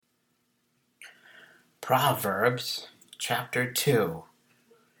Proverbs chapter 2.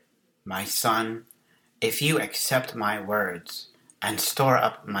 My son, if you accept my words and store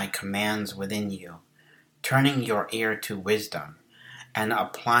up my commands within you, turning your ear to wisdom and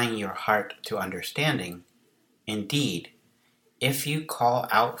applying your heart to understanding, indeed, if you call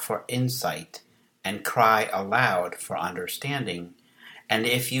out for insight and cry aloud for understanding, and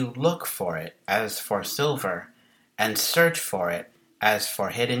if you look for it as for silver and search for it as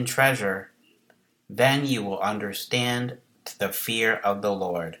for hidden treasure, then you will understand the fear of the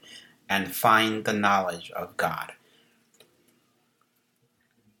Lord and find the knowledge of God.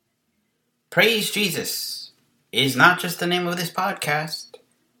 Praise Jesus is not just the name of this podcast.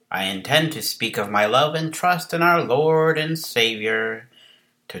 I intend to speak of my love and trust in our Lord and Savior,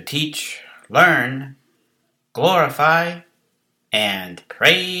 to teach, learn, glorify, and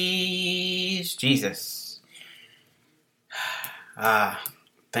praise Jesus.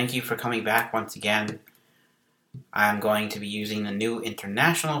 Thank you for coming back once again. I'm going to be using the New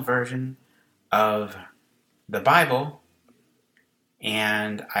International Version of the Bible,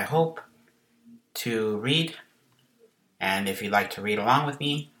 and I hope to read, and if you'd like to read along with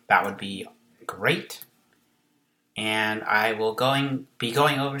me, that would be great. And I will be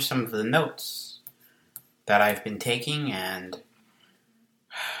going over some of the notes that I've been taking and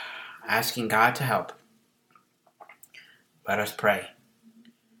asking God to help. Let us pray.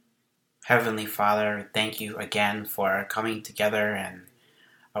 Heavenly Father, thank you again for coming together and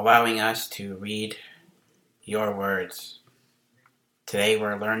allowing us to read your words. Today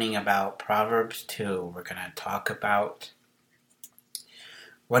we're learning about Proverbs 2. We're going to talk about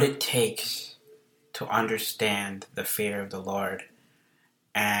what it takes to understand the fear of the Lord.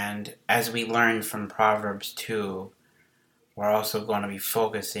 And as we learn from Proverbs 2, we're also going to be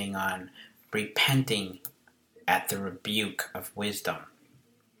focusing on repenting at the rebuke of wisdom.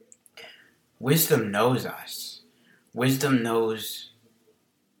 Wisdom knows us. Wisdom knows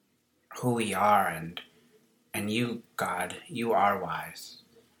who we are, and you, God, you are wise.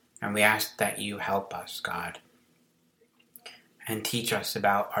 And we ask that you help us, God, and teach us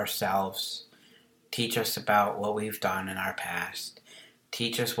about ourselves. Teach us about what we've done in our past.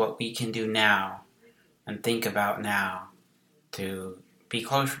 Teach us what we can do now and think about now to be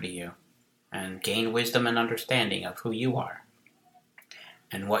closer to you and gain wisdom and understanding of who you are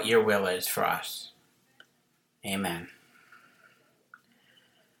and what your will is for us. Amen.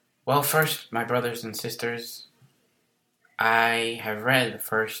 Well, first, my brothers and sisters, I have read the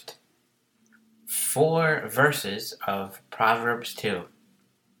first 4 verses of Proverbs 2,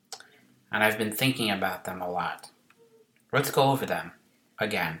 and I've been thinking about them a lot. Let's go over them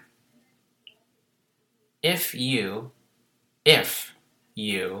again. If you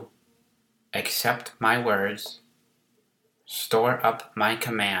accept my words, store up my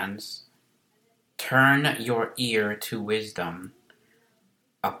commands, turn your ear to wisdom,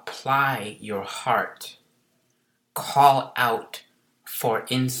 apply your heart, call out for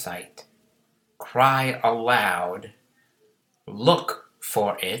insight, cry aloud, look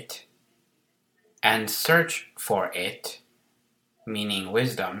for it, and search for it, meaning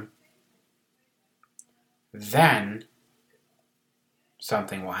wisdom, then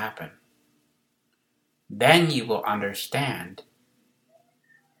something will happen. Then you will understand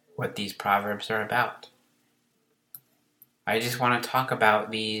what these proverbs are about. I just want to talk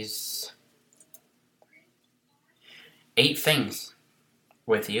about these 8 things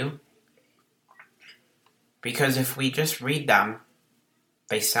with you, because if we just read them,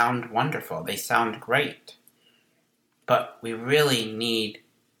 they sound wonderful, they sound great, but we really need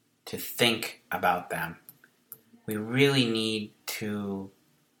to think about them. We really need to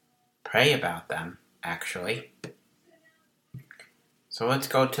pray about them, actually. So let's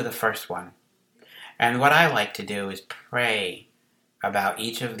go to the first one. And what I like to do is pray about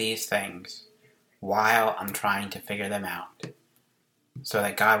each of these things while I'm trying to figure them out, so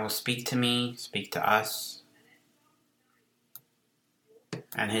that God will speak to me, speak to us,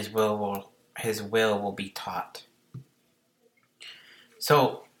 and His will will be taught.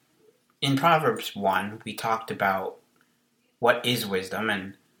 So, in Proverbs 1, we talked about what is wisdom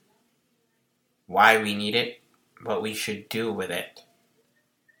and why we need it, what we should do with it.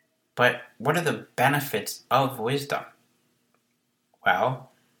 But what are the benefits of wisdom?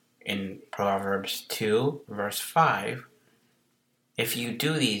 Well, in Proverbs 2, verse 5, if you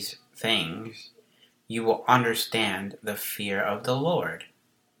do these things, you will understand the fear of the Lord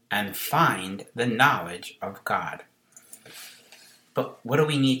and find the knowledge of God. But what do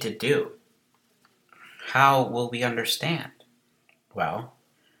we need to do? How will we understand? Well,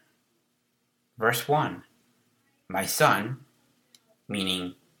 verse 1, my son,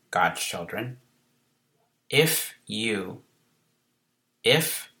 meaning God's children, If you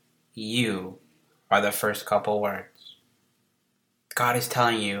are the first couple words, God is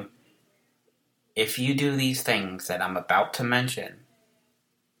telling you, if you do these things that I'm about to mention,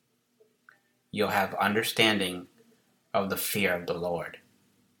 you'll have understanding of the fear of the Lord.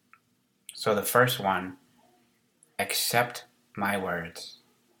 So the first one, accept my words.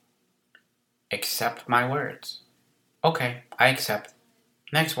 Accept my words. Okay, I accept.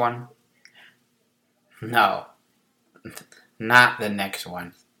 Next one. No, not the next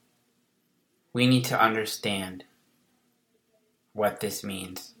one. We need to understand what this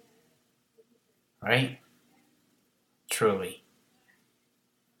means. Right? Truly.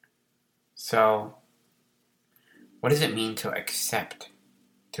 So, what does it mean to accept?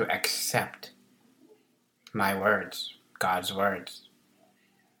 To accept my words, God's words.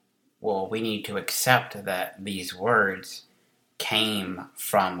 Well, we need to accept that these words came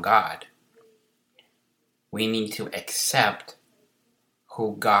from God. We need to accept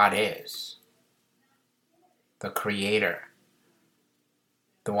who God is. The Creator.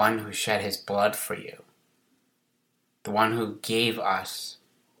 The one who shed His blood for you. The one who gave us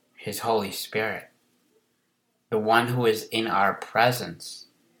His Holy Spirit. The one who is in our presence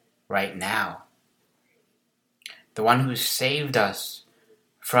right now. The one who saved us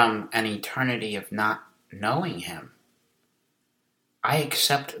from an eternity of not knowing Him. I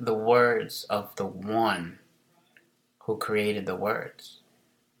accept the words of the one who created the words,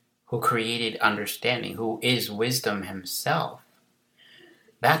 who created understanding, who is wisdom Himself.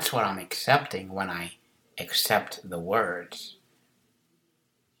 That's what I'm accepting when I accept the words.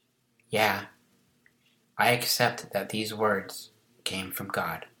 Yeah, I accept that these words came from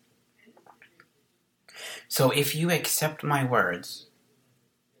God. So if you accept my words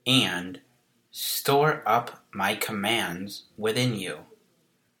and store up my commands within you,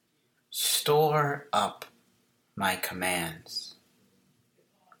 store up my commands.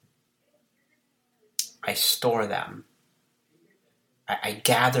 I store them. I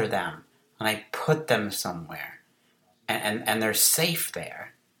gather them and I put them somewhere. And they're safe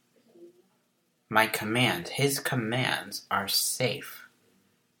there. My commands, His commands are safe.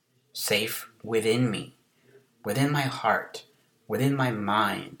 Safe within me, within my heart, within my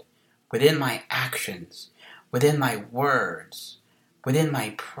mind, within my actions, within my words, within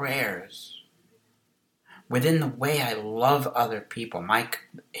my prayers, within the way I love other people.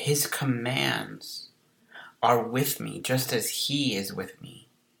 His commands are with me just as He is with me.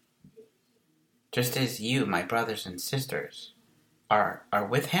 Just as you, my brothers and sisters, are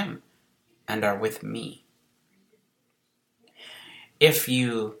with Him and are with me. If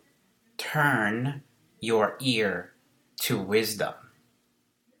you turn your ear to wisdom,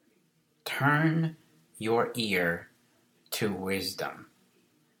 turn your ear to wisdom.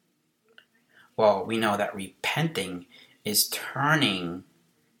 Well, we know that repenting is turning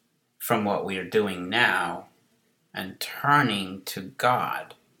from what we are doing now and turning to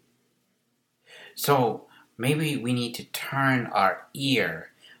God. So maybe we need to turn our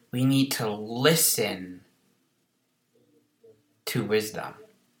ear. We need to listen to wisdom.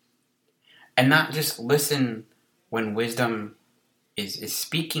 And not just listen when wisdom is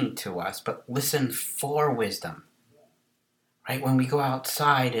speaking to us, but listen for wisdom. Right? When we go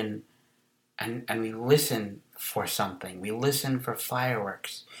outside and we listen for something. We listen for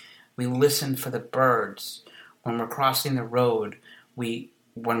fireworks. We listen for the birds. When we're crossing the road, when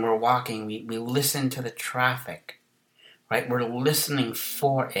we're walking, we listen to the traffic. Right? We're listening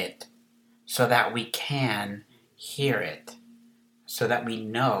for it so that we can hear it. So that we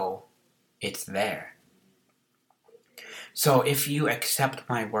know it's there. So if you accept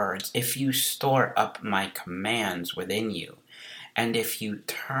my words, if you store up my commands within you, and if you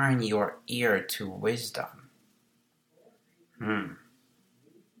turn your ear to wisdom,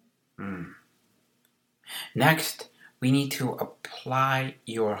 Next, we need to apply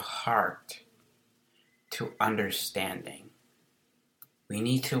your heart to understanding. We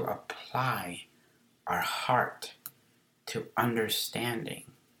need to apply our heart to understanding.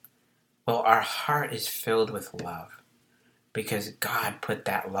 Well, our heart is filled with love because God put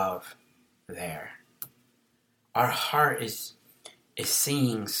that love there. Our heart is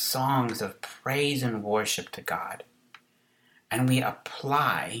singing songs of praise and worship to God. And we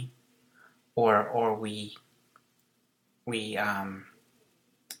apply or we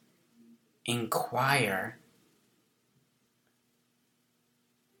inquire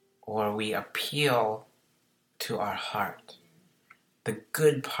or we appeal to our heart, the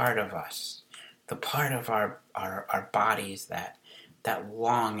good part of us, the part of our bodies that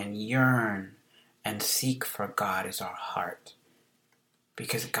long and yearn and seek for God is our heart.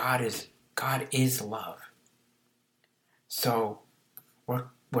 Because God is love. So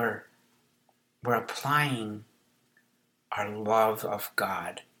we're applying our love of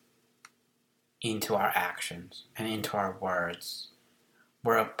God into our actions and into our words.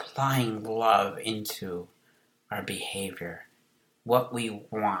 We're applying love into our behavior, what we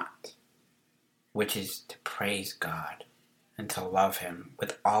want, which is to praise God and to love Him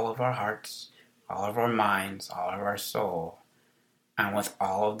with all of our hearts, all of our minds, all of our soul, and with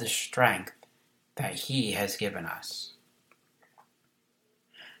all of the strength that He has given us.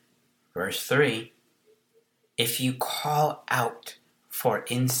 Verse 3, if you call out for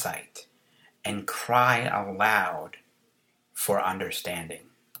insight and cry aloud for understanding.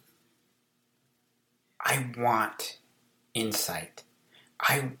 I want insight.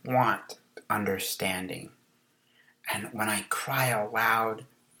 I want understanding. And when I cry aloud,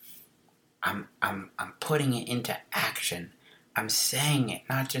 I'm putting it into action. I'm saying it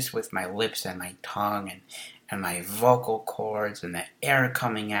not just with my lips and my tongue and my vocal cords and the air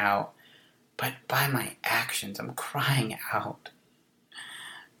coming out, but by my actions. I'm crying out,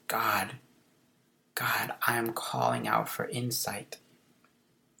 God, I am calling out for insight.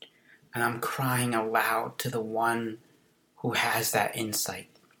 And I'm crying aloud to the one who has that insight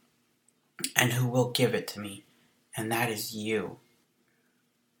and who will give it to me, and that is you.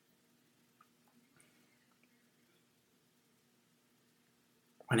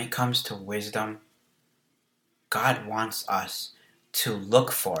 When it comes to wisdom, God wants us to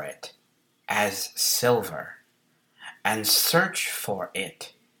look for it as silver and search for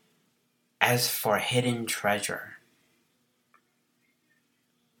it as for hidden treasure.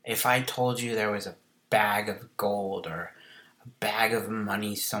 If I told you there was a bag of gold or a bag of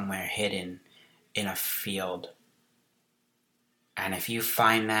money somewhere hidden in a field, and if you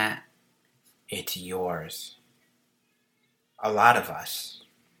find that, it's yours. A lot of us,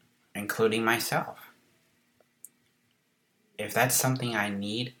 including myself, if that's something I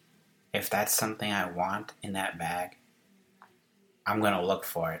need, if that's something I want in that bag, I'm going to look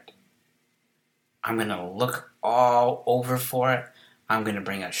for it. I'm going to look all over for it. I'm going to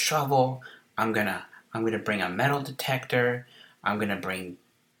bring a shovel. I'm going to bring a metal detector. I'm going to bring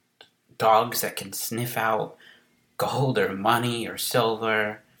dogs that can sniff out gold or money or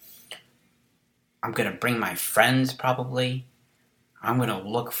silver. I'm going to bring my friends probably. I'm going to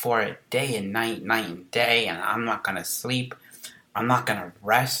look for it day and night, night and day, and I'm not going to sleep. I'm not going to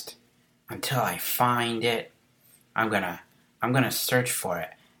rest until I find it. I'm going to search for it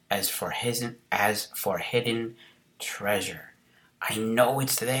as for hidden treasure. I know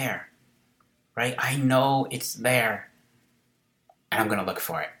it's there, right? I know it's there, and I'm going to look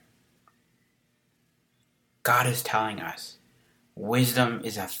for it. God is telling us wisdom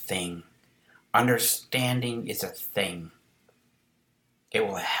is a thing. Understanding is a thing. It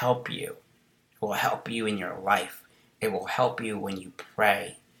will help you. It will help you in your life. It will help you when you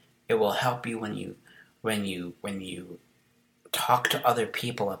pray. It will help you when you talk to other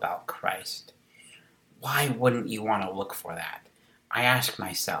people about Christ. Why wouldn't you want to look for that? I ask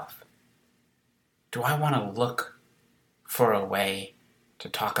myself, do I want to look for a way to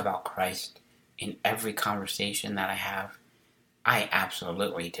talk about Christ in every conversation that I have? I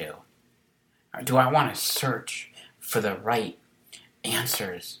absolutely do. Do I want to search for the right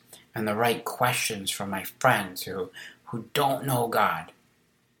answers and the right questions from my friends who don't know God?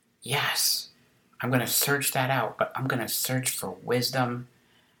 Yes, I'm going to search that out, but I'm going to search for wisdom,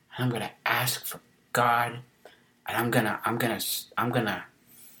 and I'm going to ask for God, and I'm going to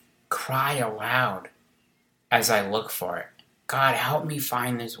cry aloud as I look for it. God, help me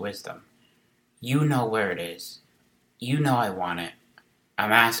find this wisdom. You know where it is. You know I want it.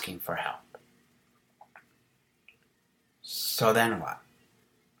 I'm asking for help. So then what?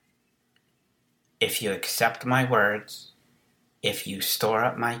 If you accept my words, if you store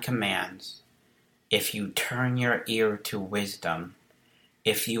up my commands, if you turn your ear to wisdom,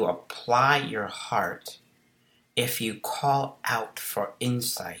 if you apply your heart, if you call out for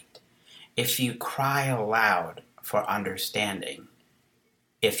insight, if you cry aloud for understanding,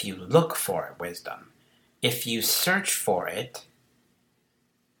 if you look for wisdom, if you search for it,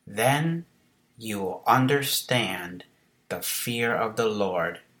 then you will understand the fear of the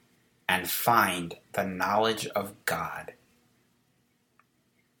Lord and find the knowledge of God.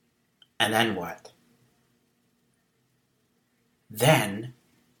 And then what? Then,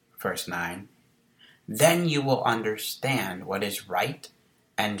 verse 9, then you will understand what is right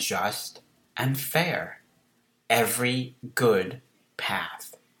and just and fair, every good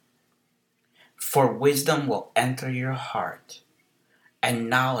path. For wisdom will enter your heart, and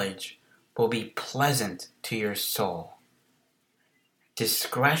knowledge will be pleasant to your soul.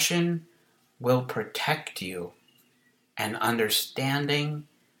 Discretion will protect you, and understanding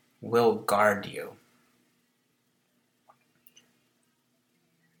will guard you.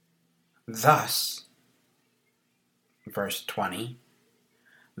 Thus, verse 20,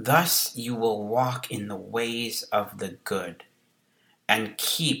 thus you will walk in the ways of the good and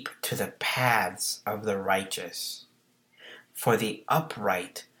keep to the paths of the righteous. For the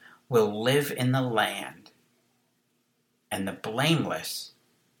upright will live in the land, and the blameless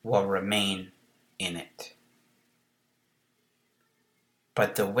will remain in it.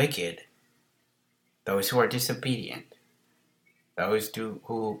 But the wicked, those who are disobedient, those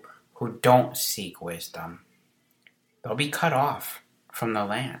who don't seek wisdom, they'll be cut off from the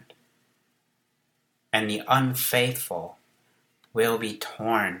land. And the unfaithful will be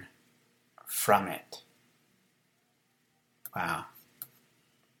torn from it. Wow.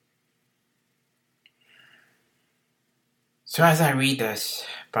 So as I read this,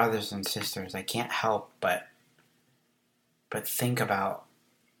 brothers and sisters, I can't help but think about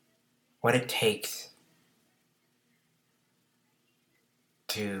what it takes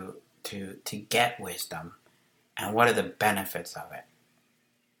to get wisdom and what are the benefits of it.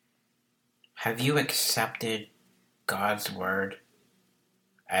 Have you accepted God's word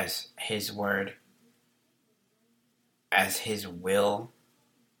as His word, as His will?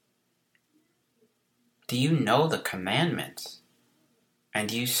 Do you know the commandments, and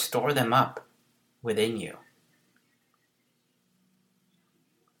do you store them up within you?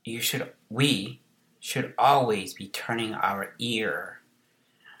 We should always be turning our ear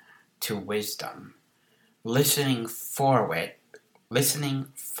to wisdom, listening for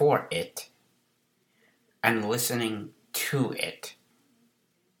it, and listening to it,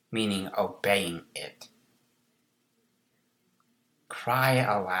 meaning obeying it. Cry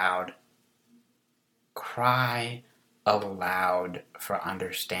aloud for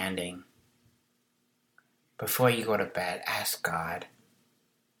understanding. Before you go to bed, ask God,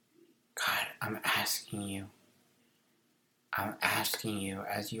 I'm asking you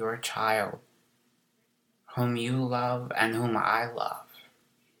as your child, whom you love and whom I love.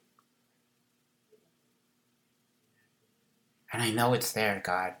 And I know it's there,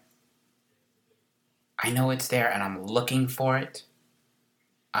 God. I know it's there, and I'm looking for it.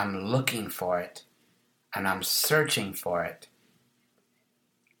 And I'm searching for it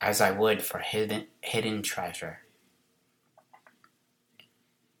as I would for hidden treasure.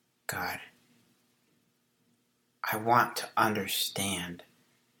 God, I want to understand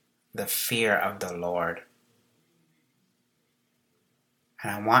the fear of the Lord. And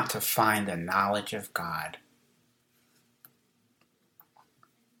I want to find the knowledge of God.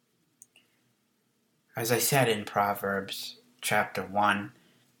 As I said in Proverbs chapter 1,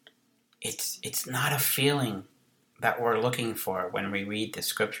 it's not a feeling that we're looking for when we read the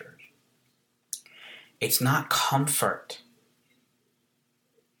scriptures. It's not comfort.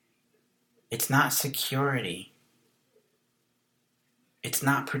 It's not security. It's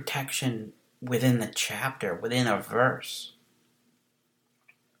not protection within the chapter, within a verse.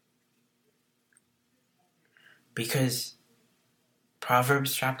 Because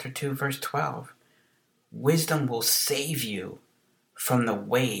Proverbs chapter 2, verse 12, wisdom will save you from the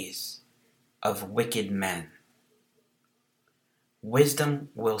ways of wicked men. Wisdom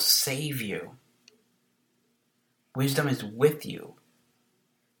will save you. Wisdom is with you.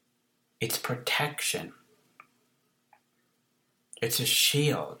 It's protection. It's a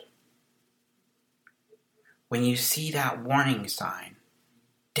shield. When you see that warning sign,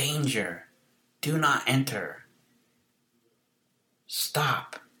 danger, do not enter,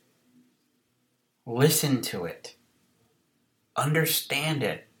 stop. Listen to it. Understand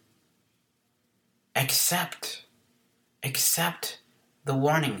it. Accept the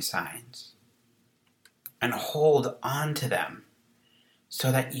warning signs and hold on to them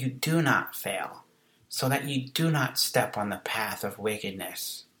so that you do not fail, so that you do not step on the path of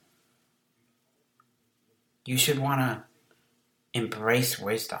wickedness. You should want to embrace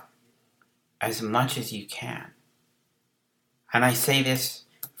wisdom as much as you can. And I say this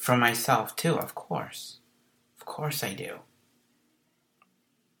for myself too, of course. Of course I do.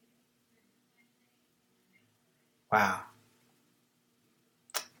 Wow.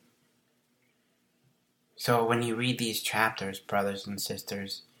 So when you read these chapters, brothers and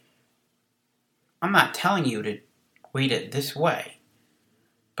sisters, I'm not telling you to read it this way,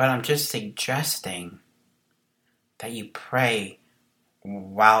 but I'm just suggesting that you pray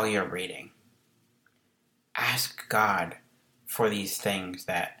while you're reading. Ask God for these things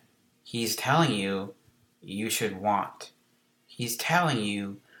that He's telling you you should want. He's telling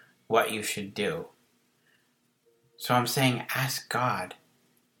you what you should do. So I'm saying ask God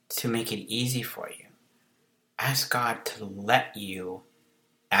to make it easy for you. Ask God to let you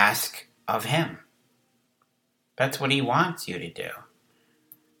ask of Him. That's what He wants you to do.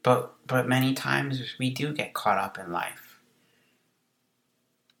 But many times we do get caught up in life.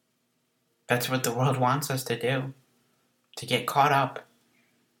 That's what the world wants us to do. To get caught up.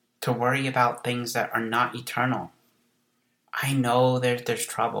 To worry about things that are not eternal. I know there's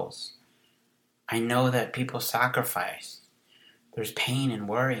troubles. I know that people sacrifice. There's pain and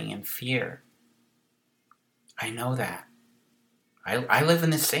worrying and fear. I know that. I live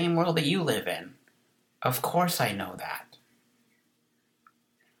in the same world that you live in. Of course I know that.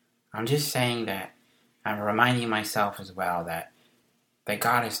 I'm just saying that I'm reminding myself as well that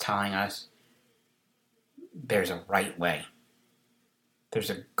God is telling us there's a right way. There's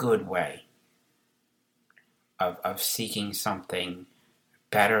a good way of seeking something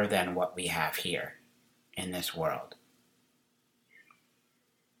better than what we have here in this world.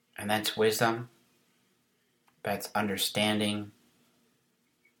 And that's wisdom. That's understanding.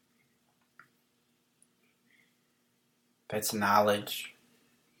 That's knowledge.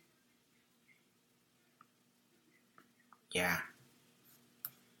 Yeah.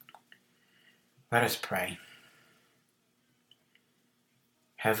 Let us pray.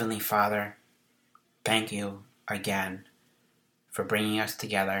 Heavenly Father, thank you again for bringing us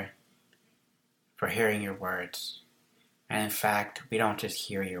together, for hearing your words. And in fact, we don't just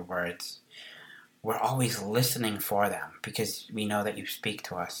hear your words. We're always listening for them because we know that you speak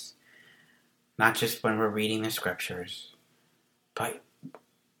to us. Not just when we're reading the scriptures, but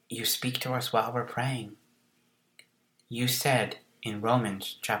you speak to us while we're praying. You said in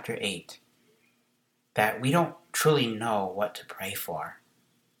Romans chapter 8 that we don't truly know what to pray for.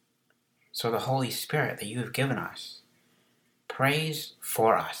 So the Holy Spirit that you have given us prays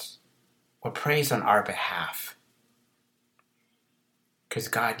for us, or prays on our behalf. Because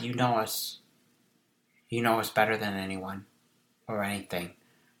God, you know us. You know us better than anyone or anything.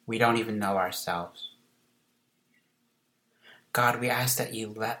 We don't even know ourselves. God, we ask that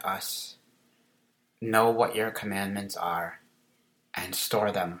you let us know what your commandments are and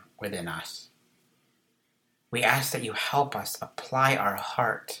store them within us. We ask that you help us apply our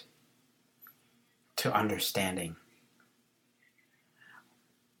heart to understanding.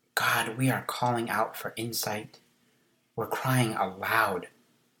 God, we are calling out for insight. We're crying aloud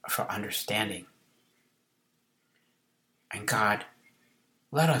for understanding. And God,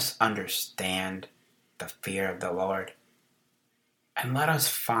 let us understand the fear of the Lord. And let us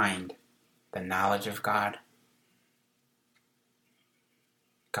find the knowledge of God.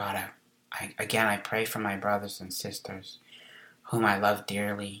 God, I pray for my brothers and sisters whom I love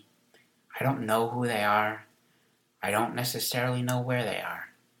dearly. I don't know who they are. I don't necessarily know where they are.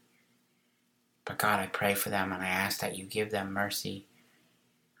 But God, I pray for them and I ask that you give them mercy.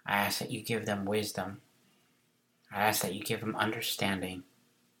 I ask that you give them wisdom. I ask that you give them understanding.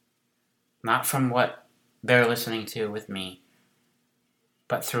 Not from what they're listening to with me,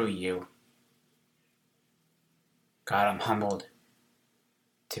 but through you. God, I'm humbled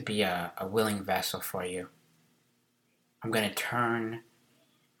to be a willing vessel for you. I'm going to turn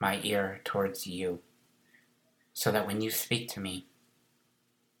my ear towards you so that when you speak to me,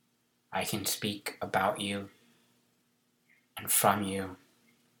 I can speak about you and from you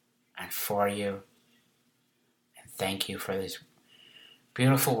and for you. And thank you for these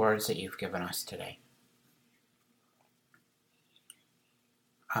beautiful words that you've given us today.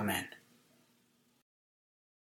 Amen.